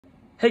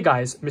Hey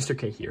guys, Mr.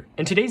 K here.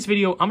 In today's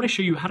video, I'm going to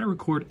show you how to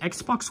record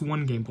Xbox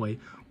One gameplay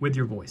with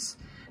your voice.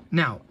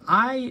 Now,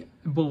 I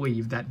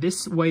believe that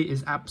this way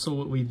is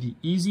absolutely the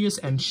easiest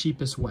and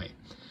cheapest way.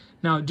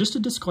 Now, just a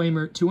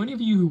disclaimer, to any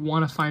of you who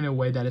want to find a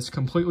way that is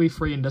completely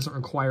free and doesn't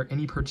require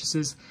any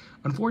purchases,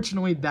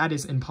 unfortunately, that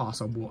is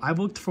impossible. I've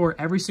looked for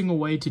every single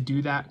way to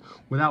do that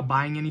without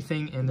buying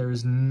anything, and there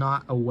is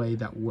not a way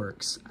that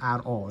works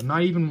at all.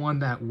 Not even one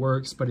that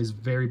works, but is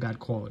very bad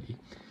quality.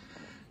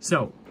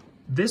 So,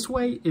 this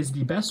way is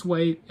the best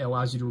way. It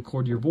allows you to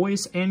record your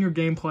voice and your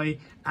gameplay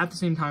at the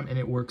same time, and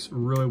it works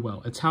really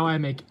well. It's how I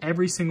make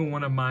every single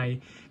one of my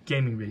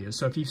gaming videos.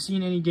 So if you've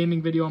seen any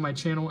gaming video on my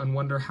channel and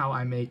wonder how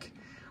I make,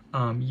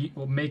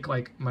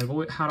 like my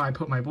voice, how do I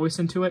put my voice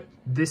into it?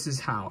 This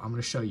is how I'm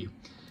going to show you.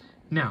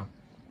 Now,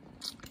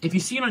 if you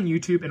see it on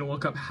YouTube and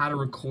look up how to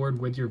record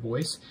with your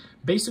voice,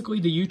 basically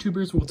the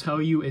YouTubers will tell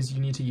you is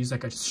you need to use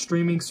like a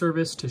streaming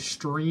service to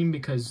stream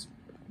because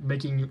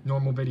making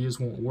normal videos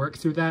won't work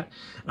through that.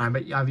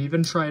 I've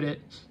even tried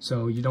it,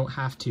 so you don't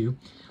have to.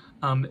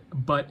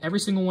 But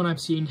every single one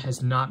I've seen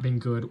has not been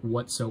good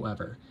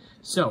whatsoever.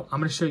 So I'm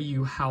going to show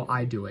you how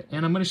I do it,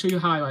 and I'm going to show you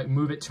how I like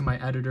move it to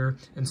my editor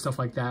and stuff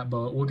like that,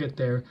 but we'll get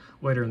there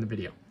later in the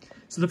video.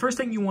 So the first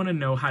thing you want to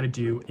know how to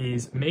do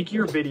is make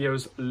your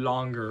videos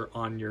longer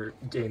on your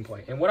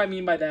gameplay. And what I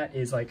mean by that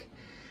is like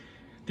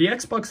the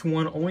Xbox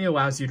One only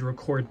allows you to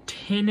record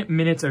 10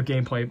 minutes of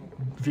gameplay,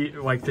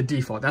 like the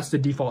default. That's the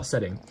default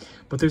setting.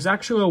 But there's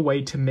actually a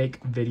way to make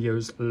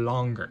videos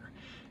longer.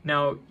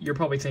 Now, you're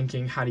probably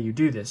thinking, how do you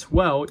do this?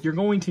 Well, you're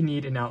going to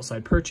need an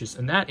outside purchase,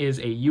 and that is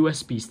a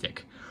USB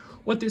stick.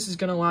 What this is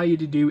going to allow you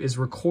to do is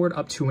record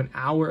up to an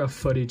hour of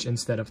footage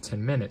instead of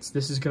 10 minutes.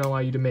 This is going to allow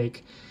you to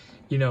make,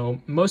 you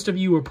know, most of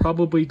you are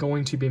probably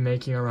going to be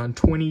making around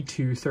 20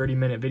 to 30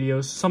 minute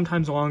videos,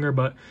 sometimes longer,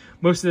 but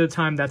most of the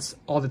time that's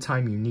all the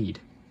time you need.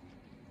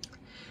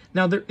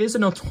 Now, there is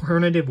an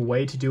alternative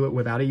way to do it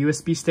without a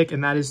USB stick,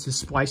 and that is to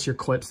splice your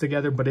clips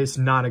together, but it's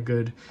not a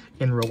good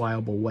and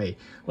reliable way.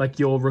 Like,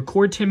 you'll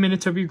record 10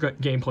 minutes of your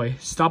gameplay,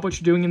 stop what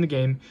you're doing in the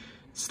game,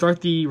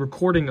 start the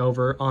recording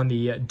over on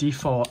the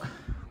default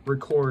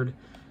record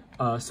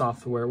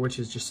software, which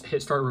is just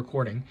hit start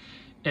recording,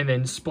 and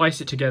then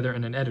splice it together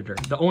in an editor.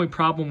 The only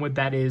problem with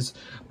that is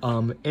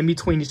in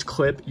between each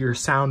clip, your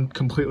sound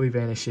completely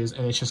vanishes,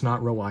 and it's just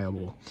not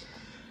reliable.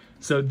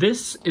 So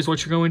this is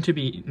what you're going to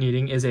be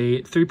needing is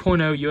a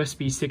 3.0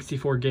 USB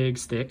 64 gig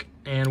stick.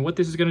 And what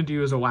this is going to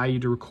do is allow you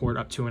to record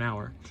up to an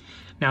hour.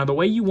 Now, the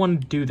way you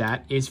want to do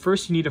that is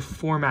first you need to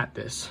format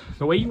this.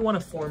 The way you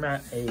want to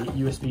format a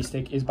USB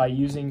stick is by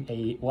using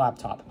a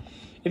laptop.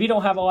 If you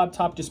don't have a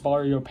laptop, just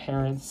borrow your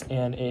parents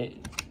and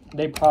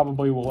they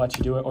probably will let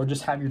you do it, or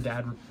just have your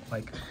dad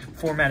like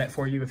format it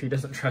for you if he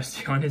doesn't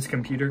trust you on his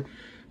computer.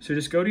 So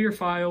just go to your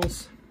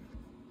files.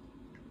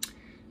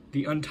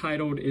 The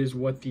untitled is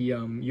what the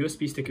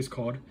USB stick is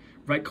called.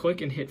 Right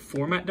click and hit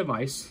format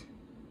device.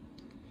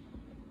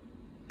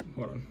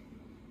 Hold on.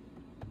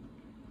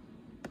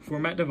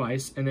 Format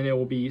device, and then it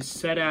will be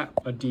set at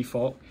a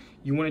default.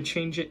 You want to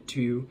change it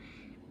to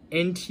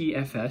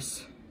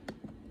NTFS,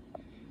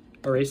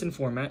 erase and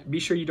format. Be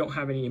sure you don't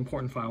have any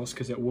important files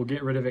because it will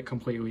get rid of it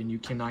completely and you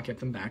cannot get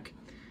them back.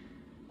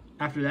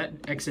 After that,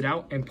 exit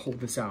out and pull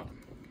this out.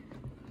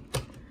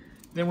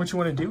 Then what you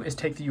want to do is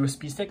take the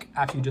USB stick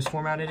after you just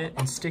formatted it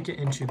and stick it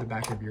into the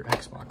back of your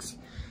Xbox.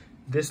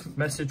 This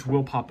message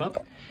will pop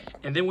up.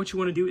 And then what you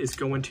want to do is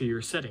go into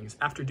your settings.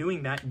 After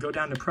doing that, go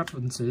down to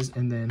preferences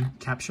and then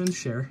capture and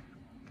share.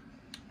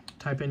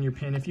 Type in your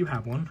PIN if you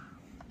have one.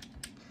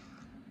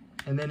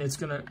 And then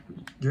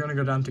you're gonna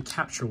go down to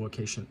capture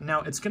location.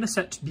 Now it's gonna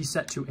be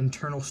set to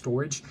internal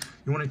storage.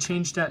 You want to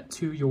change that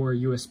to your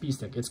USB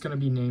stick. It's gonna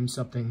be named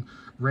something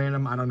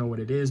random. I don't know what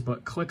it is,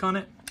 but click on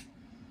it.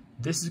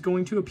 This is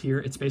going to appear.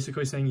 It's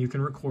basically saying you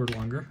can record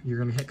longer. You're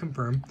going to hit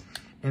confirm.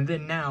 And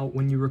then now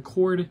when you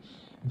record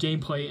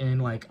gameplay in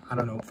like, I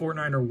don't know,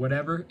 Fortnite or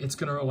whatever, it's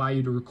going to allow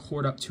you to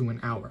record up to an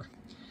hour.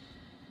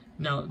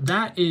 Now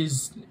that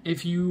is,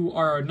 if you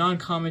are a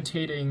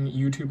non-commentating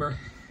YouTuber,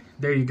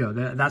 there you go.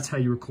 That's how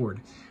you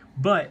record.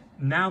 But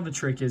now the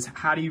trick is,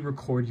 how do you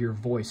record your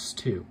voice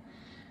too?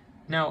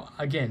 Now,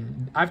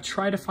 again, I've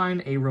tried to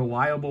find a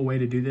reliable way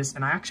to do this,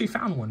 and I actually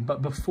found one.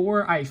 But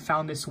before I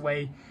found this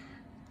way,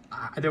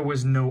 there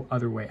was no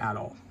other way at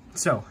all.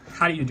 So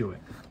how do you do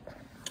it?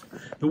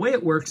 The way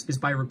it works is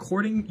by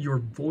recording your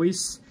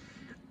voice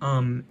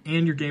and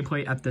your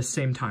gameplay at the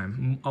same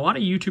time. A lot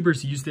of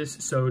YouTubers use this,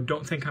 so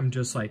don't think I'm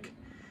just like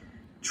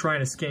trying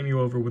to scam you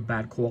over with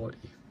bad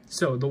quality.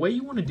 So the way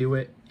you want to do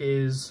it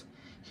is,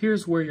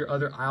 here's where your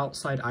other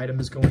outside item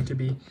is going to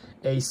be,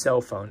 a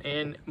cell phone.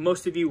 And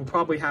most of you will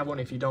probably have one.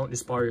 If you don't,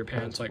 just borrow your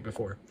parents like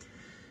before.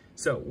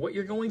 So what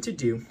you're going to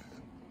do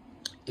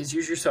is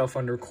use your cell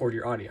phone to record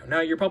your audio.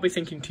 Now, you're probably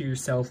thinking to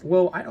yourself,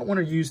 well, I don't want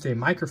to use the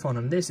microphone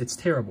on this. It's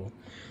terrible.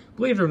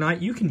 Believe it or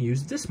not, you can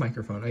use this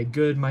microphone, a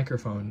good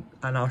microphone,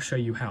 and I'll show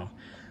you how.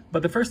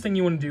 But the first thing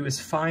you want to do is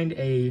find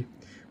a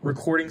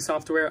recording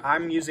software.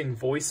 I'm using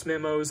Voice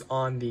Memos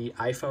on the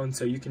iPhone,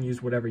 so you can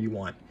use whatever you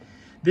want.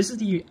 This is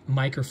the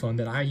microphone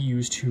that I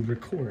use to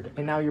record.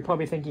 And now you're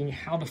probably thinking,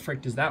 how the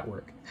frick does that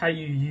work? How do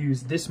you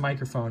use this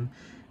microphone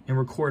and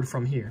record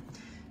from here?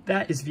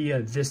 That is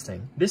via this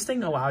thing. This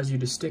thing allows you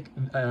to stick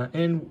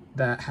in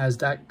that has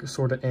that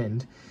sort of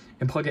end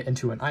and plug it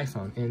into an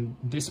iPhone, and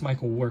this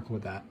mic will work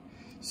with that.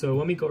 So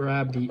let me go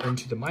grab the end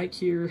to the mic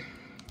here.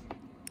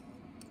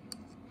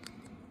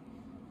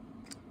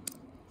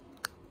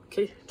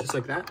 Okay, just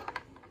like that.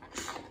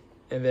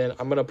 And then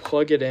I'm gonna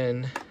plug it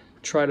in,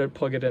 try to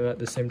plug it in at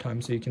the same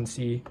time so you can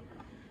see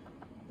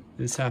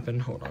this happen.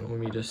 Hold on, let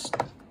me just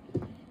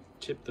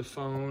tip the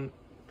phone.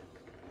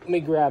 Let me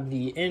grab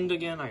the end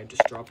again, I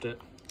just dropped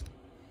it.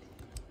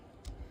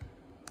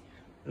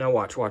 Now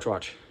watch, watch,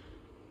 watch.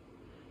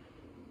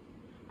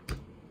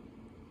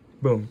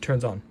 Boom,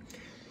 turns on.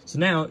 So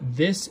now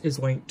this is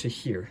linked to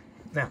here.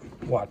 Now,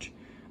 watch.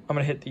 I'm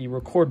gonna hit the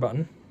record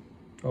button.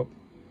 Oh,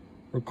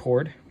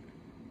 record.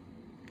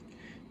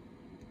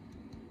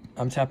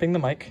 I'm tapping the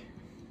mic.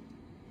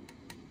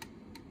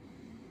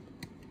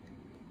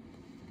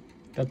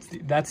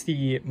 That's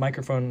the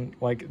microphone,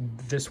 like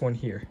this one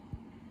here.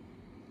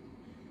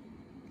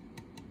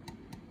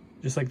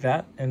 Just like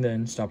that, and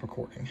then stop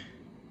recording.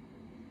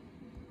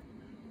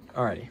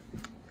 Alrighty,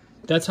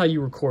 that's how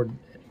you record.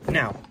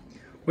 Now,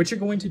 what you're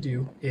going to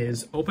do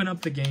is open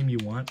up the game you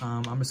want.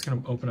 I'm just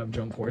gonna open up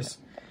Jump Force.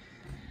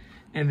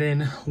 And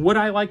then what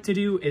I like to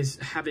do is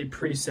have a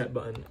preset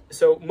button.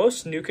 So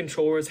most new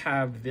controllers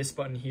have this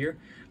button here.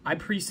 I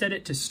preset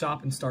it to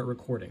stop and start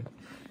recording.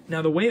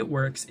 Now the way it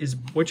works is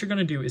what you're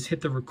gonna do is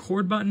hit the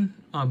record button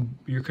on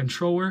your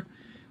controller,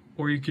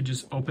 or you could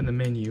just open the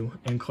menu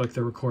and click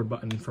the record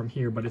button from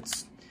here, but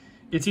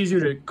it's easier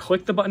to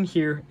click the button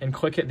here and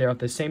click it there at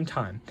the same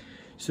time,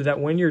 so that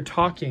when you're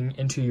talking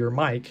into your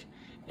mic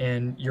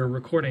and you're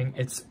recording,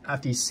 it's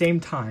at the same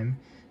time.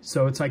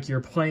 So it's like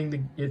you're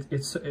playing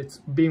it's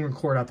being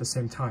recorded at the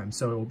same time,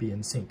 so it will be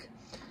in sync.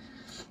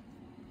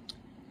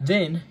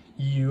 Then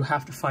you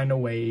have to find a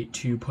way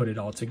to put it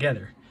all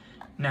together.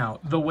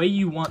 Now, the way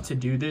you want to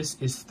do this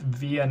is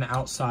via an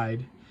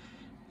outside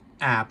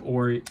app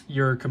or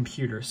your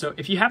computer. So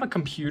if you have a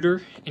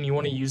computer and you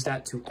want to use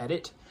that to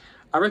edit,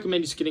 I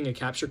recommend just getting a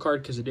capture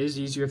card because it is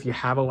easier if you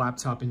have a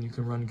laptop and you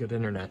can run good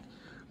internet.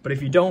 But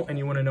if you don't and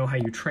you want to know how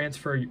you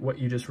transfer what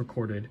you just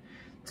recorded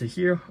to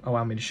here,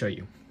 allow me to show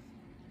you.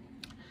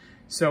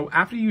 So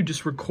after you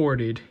just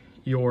recorded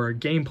your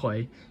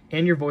gameplay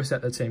and your voice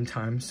at the same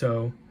time,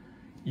 so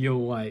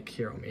you'll like,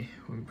 here, let me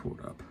pull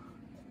it up.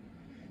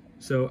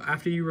 So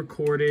after you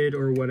recorded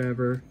or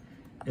whatever,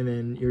 and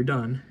then you're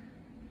done,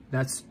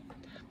 that's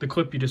the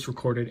clip you just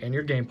recorded and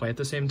your gameplay at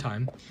the same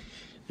time,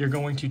 you're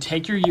going to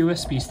take your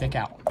USB stick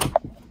out.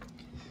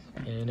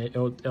 And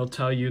it'll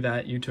tell you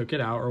that you took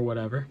it out or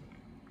whatever.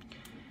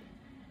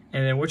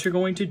 And then what you're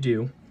going to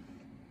do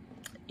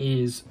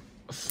is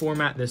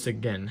format this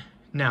again.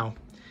 Now,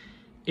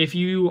 if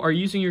you are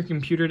using your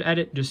computer to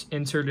edit, just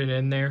insert it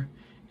in there,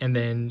 and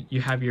then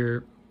you have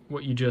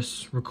what you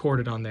just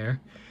recorded on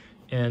there.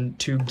 And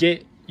to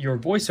get your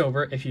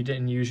voiceover, if you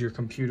didn't use your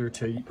computer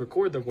to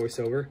record the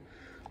voiceover,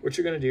 what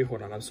you're gonna do,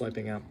 hold on, I'm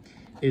swiping out,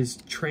 is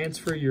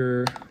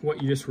transfer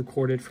what you just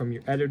recorded from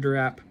your editor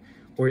app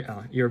or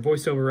your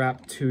voiceover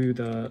app to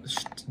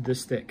the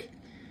stick.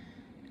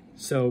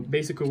 So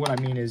basically what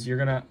I mean is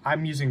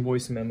I'm using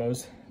Voice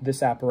Memos,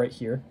 this app right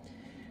here.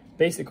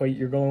 Basically,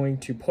 you're going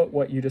to put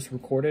what you just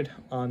recorded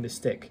on the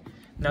stick.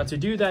 Now to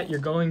do that, you're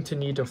going to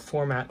need to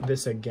format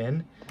this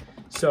again.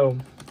 So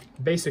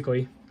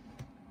basically,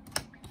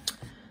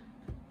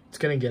 it's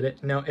gonna get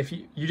it. Now, if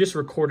you just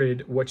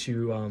recorded what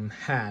you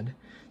had,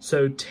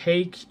 so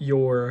take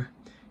your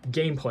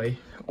gameplay,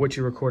 what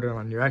you recorded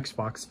on your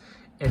Xbox,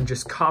 and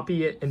just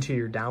copy it into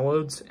your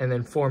downloads and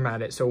then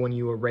format it so when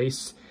you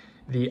erase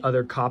the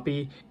other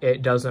copy,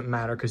 it doesn't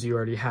matter because you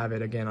already have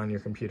it again on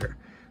your computer.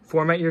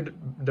 Format your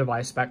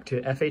device back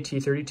to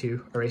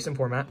FAT32, erase and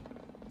format.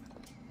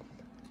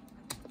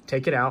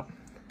 Take it out,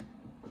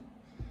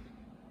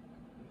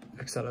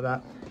 X out of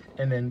that,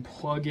 and then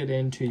plug it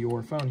into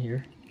your phone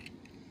here.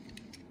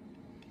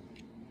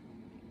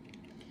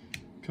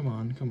 Come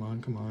on, come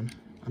on, come on.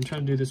 I'm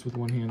trying to do this with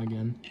one hand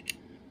again.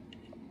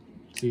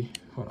 See,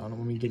 hold on,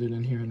 let me get it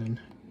in here and then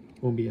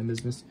we'll be in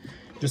business.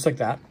 Just like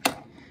that.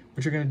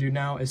 What you're gonna do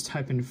now is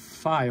type in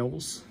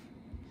files,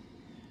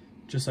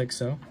 just like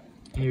so.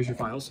 And here's your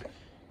files.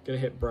 Gonna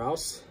hit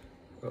browse.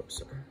 Oh,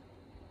 sorry.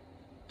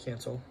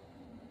 Cancel.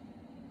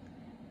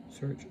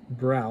 Search,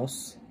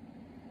 browse,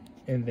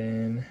 and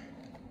then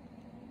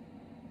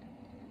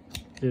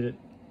did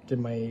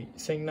my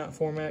thing not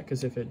format?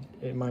 Because if it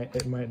might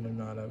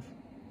not have.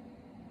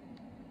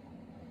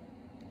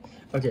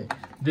 Okay,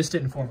 this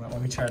didn't format.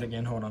 Let me try it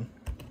again. Hold on.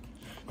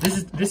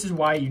 This is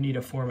why you need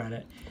to format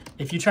it.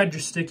 If you tried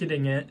just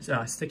sticking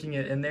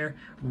it in there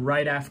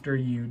right after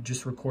you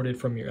just recorded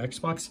from your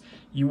Xbox,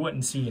 you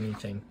wouldn't see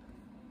anything.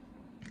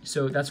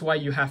 So that's why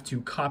you have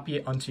to copy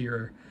it onto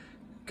your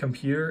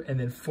computer and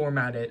then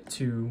format it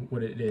to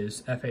what it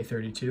is,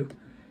 FA32.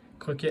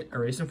 Click it,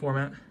 erase and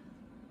format.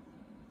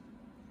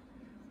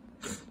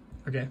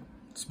 Okay,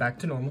 it's back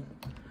to normal.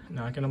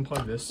 Now I can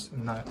unplug this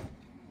and that.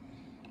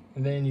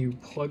 And then you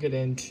plug it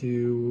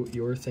into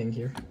your thing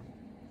here.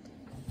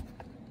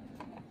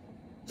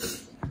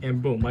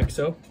 And boom, like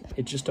so,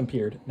 it just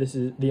appeared. This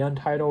is the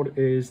Untitled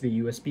is the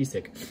USB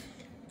stick.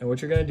 And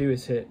what you're gonna do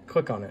is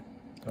click on it.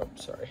 Oh,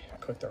 sorry, I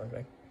clicked the wrong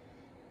thing.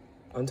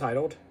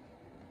 Untitled.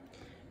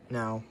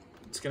 Now,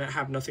 it's gonna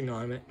have nothing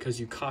on it because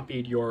you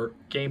copied your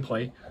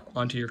gameplay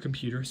onto your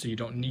computer, so you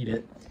don't need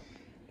it.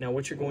 Now,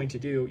 what you're going to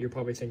do, you're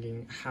probably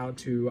thinking, how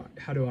do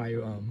I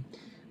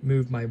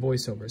move my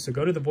voiceover? So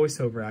go to the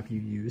voiceover app you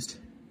used,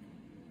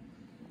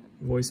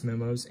 voice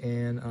memos,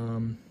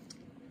 and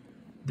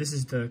this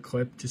is the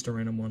clip, just a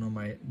random one on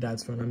my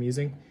dad's phone I'm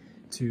using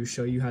to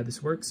show you how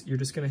this works. You're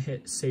just gonna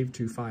hit save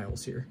to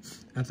files here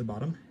at the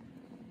bottom.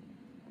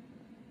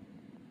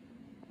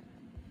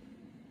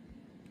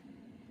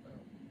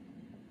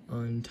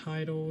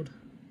 Untitled.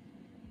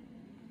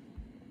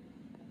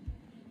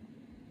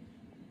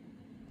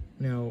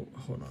 Now,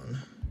 hold on.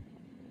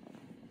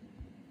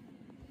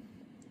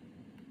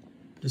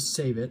 Just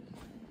save it.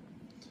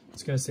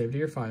 It's gonna save to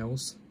your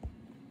files.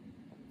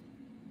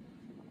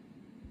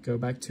 Go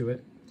back to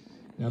it.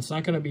 Now it's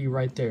not gonna be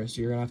right there, so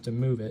you're gonna have to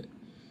move it.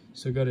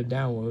 So go to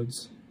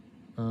downloads.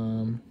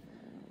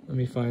 Let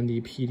me find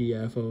the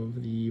PDF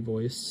of the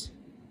voice.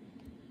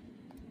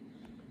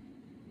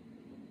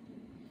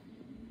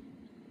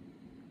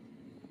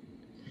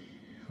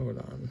 Hold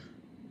on.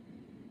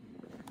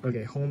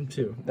 Okay, home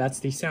 2. That's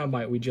the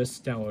soundbite we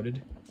just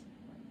downloaded.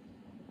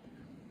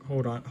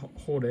 Hold on,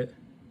 hold it.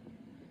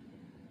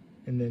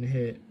 And then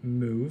hit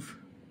move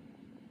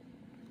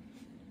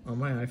on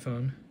my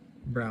iPhone,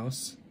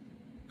 browse,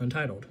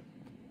 Untitled.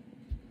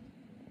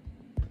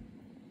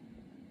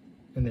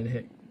 And then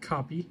hit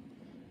copy.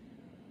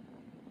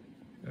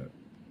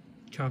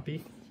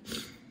 Copy.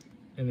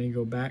 And then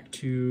go back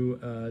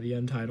to the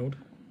Untitled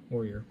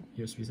or your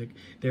USB stick.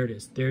 There it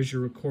is. There's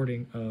your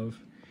recording of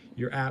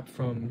your app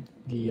from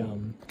the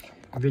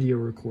video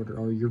recorder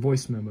or your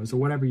voice memos or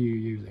whatever you're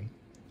using.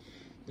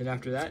 Then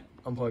after that,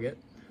 unplug it.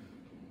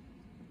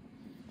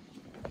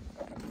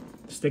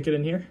 Stick it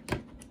in here,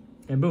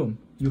 and boom,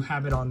 you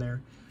have it on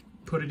there.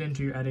 Put it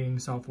into your editing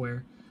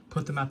software,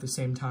 put them at the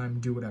same time,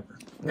 do whatever.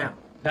 Now,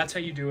 that's how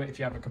you do it if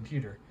you have a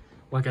computer.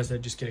 Like I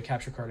said, just get a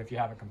capture card if you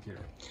have a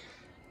computer.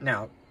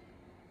 Now,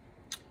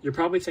 you're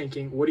probably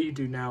thinking, what do you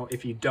do now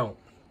if you don't?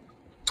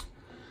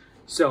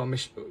 So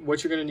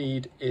what you're gonna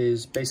need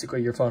is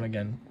basically your phone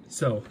again.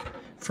 So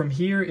from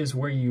here is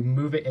where you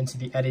move it into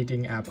the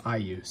editing app I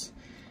use.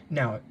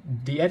 Now,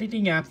 the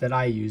editing app that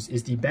I use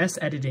is the best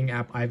editing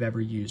app I've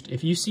ever used.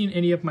 If you've seen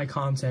any of my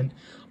content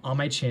on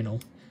my channel,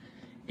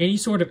 any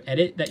sort of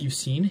edit that you've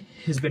seen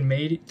has been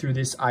made through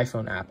this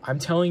iPhone app. I'm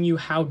telling you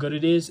how good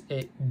it is.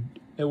 It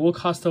will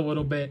cost a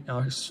little bit.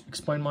 I'll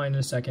explain mine in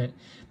a second.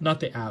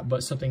 Not the app,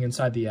 but something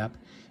inside the app.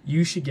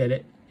 You should get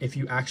it if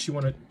you actually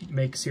want to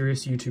make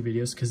serious YouTube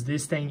videos, because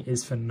this thing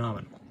is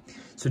phenomenal.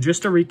 So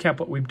just to recap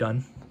what we've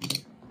done,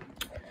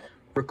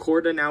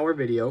 record an hour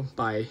video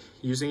by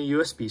using a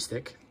USB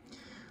stick,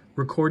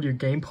 record your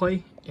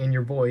gameplay and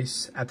your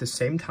voice at the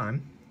same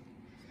time,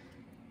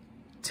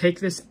 take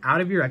this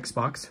out of your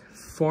Xbox,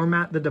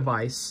 format the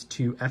device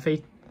to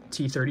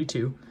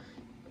FAT32,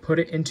 put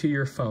it into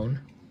your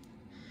phone,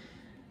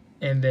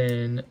 and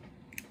then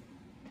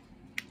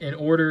in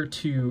order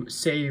to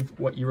save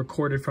what you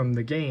recorded from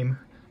the game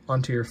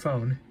onto your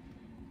phone,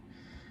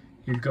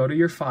 you go to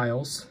your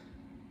files,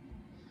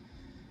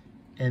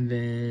 and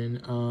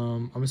then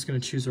I'm just gonna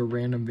choose a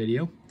random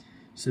video.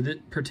 So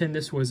pretend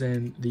this was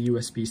in the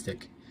USB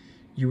stick.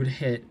 You would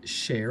hit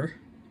share,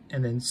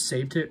 and then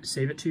save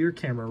it to your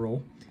camera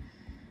roll,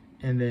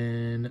 and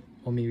then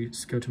let me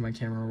just go to my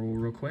camera roll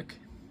real quick.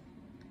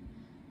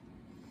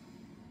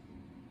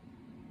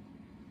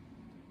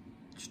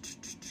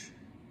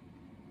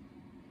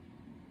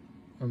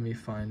 Let me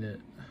find it.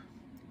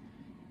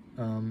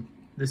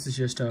 This is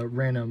just a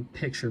random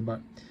picture,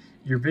 but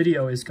your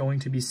video is going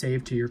to be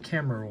saved to your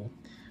camera roll.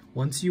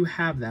 Once you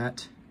have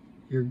that,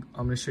 I'm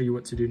going to show you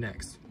what to do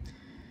next.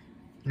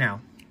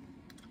 Now,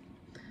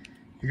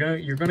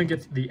 you're gonna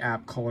get the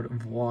app called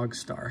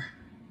Vlogstar.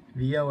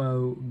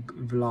 VLO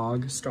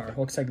Vlogstar.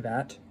 Looks like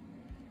that.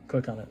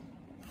 Click on it.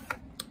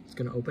 It's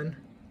gonna open.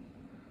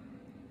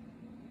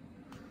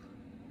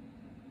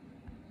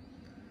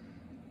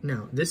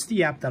 Now, this is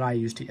the app that I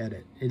use to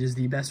edit. It is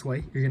the best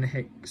way. You're gonna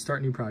hit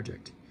start new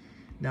project.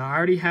 Now, I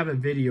already have a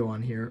video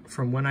on here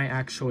from when I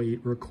actually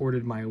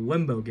recorded my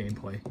Limbo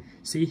gameplay.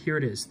 See, here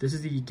it is. This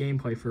is the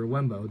gameplay for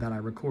Limbo that I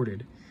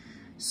recorded.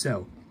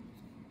 So,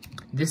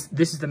 this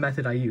is the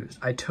method I used.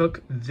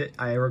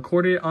 I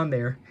recorded it on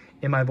there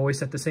in my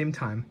voice at the same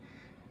time,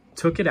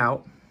 took it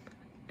out,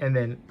 and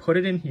then put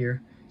it in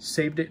here,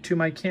 saved it to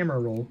my camera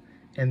roll,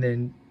 and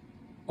then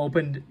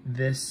opened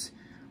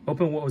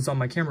what was on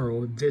my camera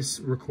roll, this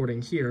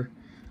recording here,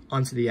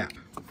 onto the app.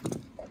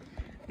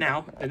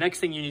 Now, the next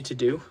thing you need to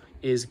do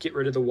is get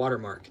rid of the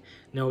watermark.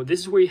 Now, this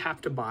is where you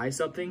have to buy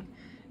something,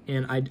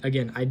 and I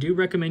do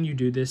recommend you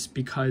do this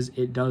because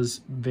it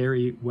does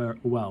very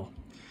well.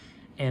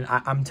 And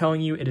I'm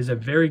telling you, it is a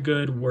very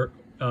good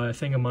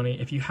thing of money.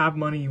 If you have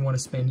money you want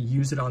to spend,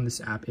 use it on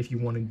this app if you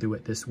want to do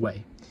it this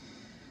way.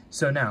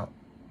 So now,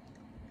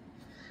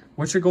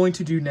 what you're going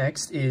to do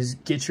next is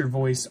get your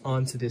voice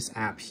onto this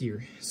app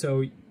here.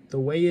 So the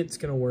way it's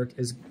going to work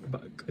is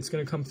it's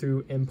going to come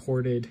through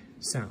imported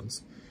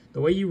sounds. The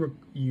way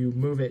you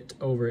move it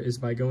over is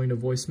by going to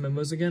voice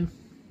memos again.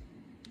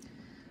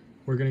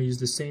 We're going to use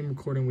the same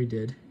recording we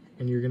did,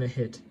 and you're going to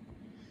hit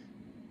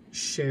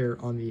share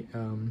on the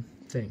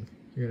thing.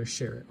 You're going to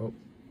share it. Oh,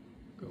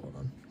 hold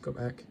on. Go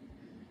back.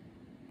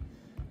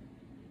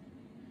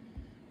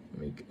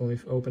 Let me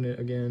open it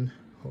again.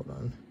 Hold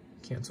on.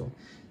 Cancel.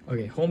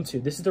 Okay, home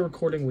to. This is the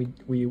recording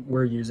we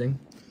were using.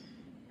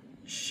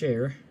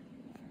 Share.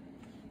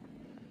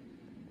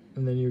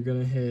 And then you're going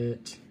to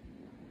hit...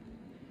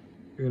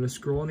 You're going to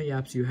scroll on the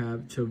apps you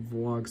have to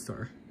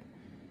Vlogstar.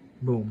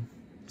 Boom.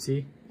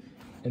 See?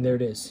 And there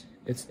it is.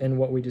 It's in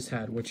what we just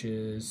had, which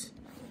is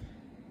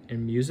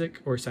in music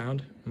or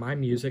sound. My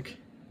music.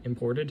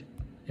 Imported.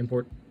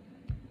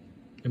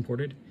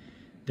 Imported.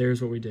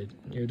 There's what we did.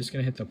 You're just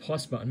going to hit the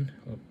plus button.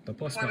 Oh, the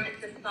plus button.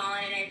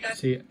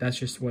 See, that's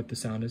just what the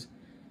sound is.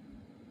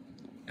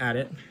 Add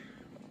it.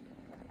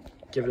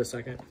 Give it a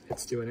second.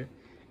 It's doing it.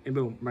 And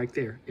boom, right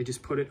there. It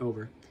just put it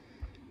over.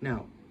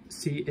 Now,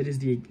 see, it is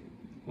the...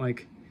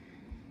 Like,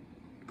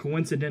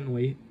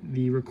 coincidentally,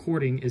 the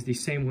recording is the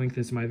same length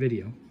as my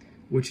video,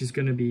 which is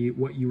going to be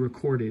what you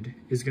recorded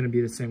is going to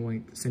be the same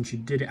length since you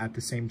did it at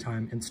the same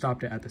time and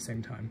stopped it at the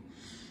same time.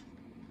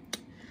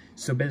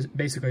 So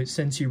basically,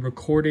 since you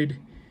recorded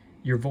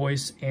your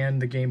voice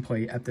and the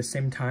gameplay at the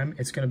same time,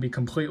 it's going to be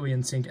completely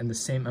in sync in the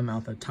same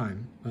amount of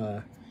time,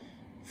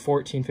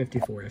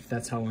 1454, if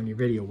that's how long your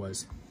video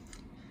was.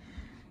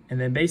 And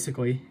then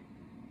basically,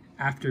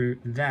 after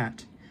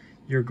that,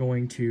 you're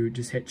going to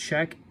just hit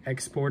check,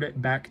 export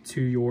it back to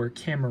your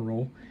camera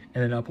roll,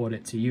 and then upload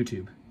it to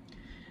YouTube.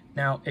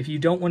 Now, if you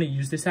don't want to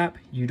use this app,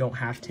 you don't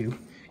have to.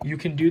 You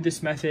can do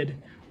this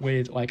method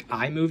with like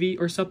iMovie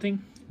or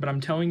something, but I'm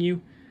telling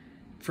you,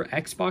 for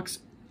Xbox,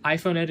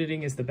 iPhone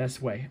editing is the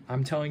best way.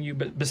 I'm telling you,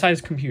 but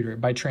besides computer,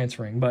 by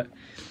transferring, but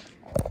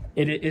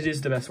it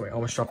is the best way. I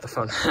almost dropped the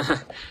phone.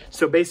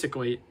 So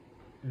basically,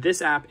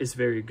 this app is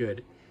very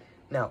good.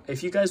 Now,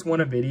 if you guys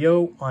want a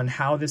video on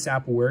how this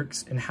app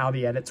works and how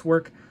the edits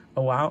work,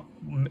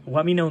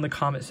 let me know in the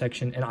comment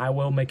section and I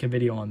will make a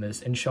video on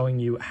this and showing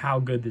you how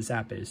good this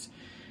app is.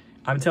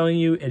 I'm telling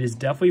you, it is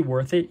definitely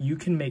worth it. You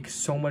can make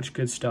so much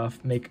good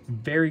stuff, make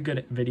very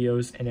good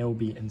videos, and it will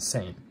be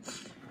insane.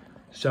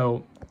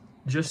 So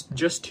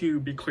just to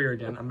be clear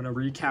again, I'm going to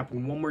recap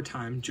one more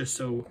time just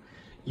so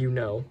you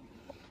know.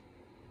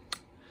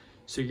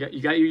 So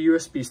you got your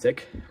USB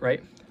stick,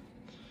 right?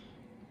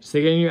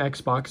 Stick it in your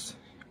Xbox.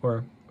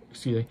 Or,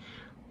 excuse me,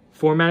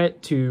 format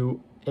it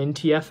to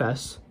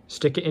NTFS,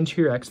 stick it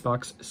into your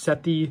Xbox,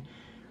 set the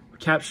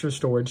capture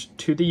storage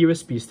to the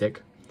USB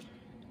stick,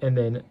 and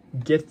then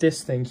get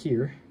this thing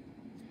here,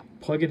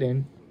 plug it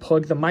in,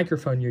 plug the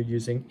microphone you're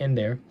using in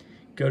there,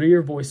 go to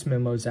your voice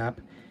memos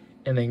app,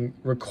 and then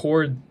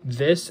record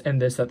this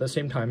and this at the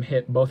same time,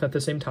 hit both at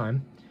the same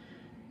time,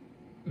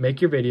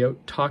 make your video,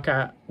 talk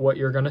at what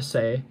you're going to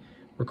say,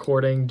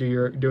 recording,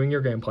 doing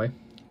your gameplay,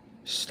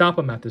 stop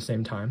them at the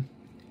same time.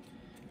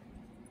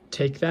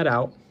 Take that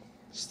out,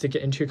 stick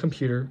it into your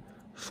computer,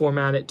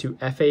 format it to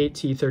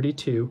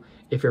FAT32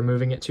 if you're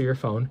moving it to your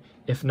phone.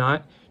 If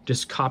not,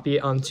 just copy it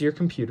onto your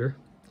computer.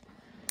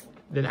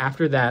 Then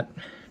after that,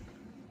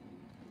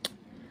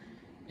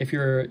 if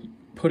you're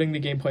putting the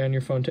gameplay on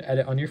your phone to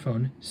edit on your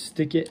phone,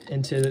 stick it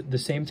into the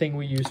same thing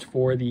we used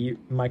for the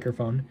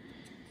microphone.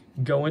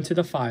 Go into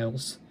the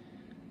files,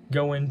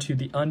 go into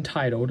the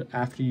untitled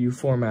after you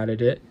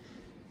formatted it,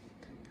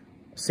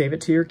 save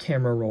it to your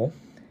camera roll,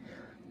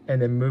 and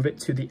then move it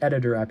to the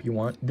editor app you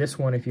want. This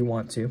one if you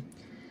want to.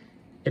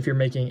 If you're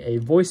making a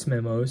voice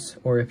memos,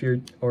 or if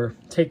you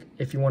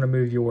want to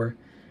move your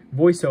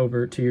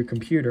voiceover to your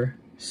computer,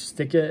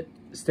 stick your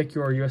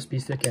USB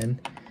stick in,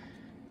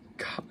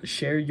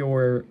 share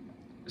your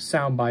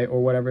soundbite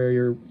or whatever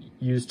you're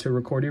used to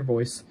record your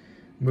voice,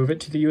 move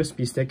it to the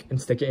USB stick and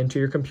stick it into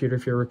your computer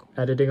if you're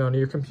editing on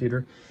your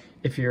computer.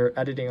 If you're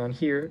editing on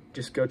here,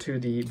 just go to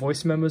the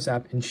voice memos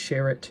app and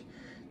share it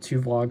to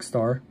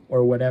Vlogstar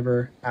or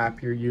whatever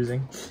app you're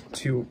using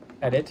to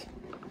edit.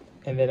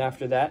 And then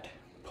after that,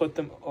 put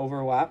them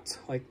overlapped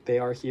like they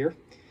are here,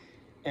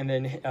 and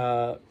then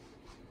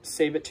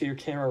save it to your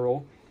camera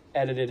roll,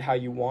 edit it how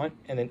you want,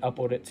 and then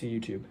upload it to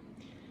YouTube.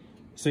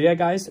 So yeah,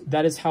 guys,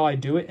 that is how I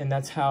do it, and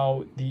that's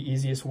how the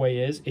easiest way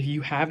is. If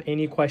you have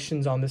any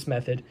questions on this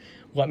method,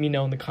 let me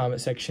know in the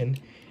comment section,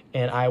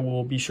 and I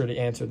will be sure to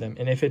answer them.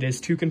 And if it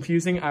is too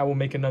confusing, I will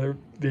make another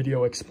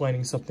video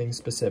explaining something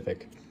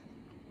specific.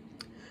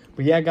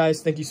 But yeah,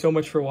 guys, thank you so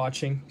much for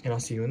watching, and I'll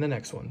see you in the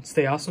next one.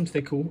 Stay awesome,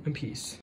 stay cool, and peace.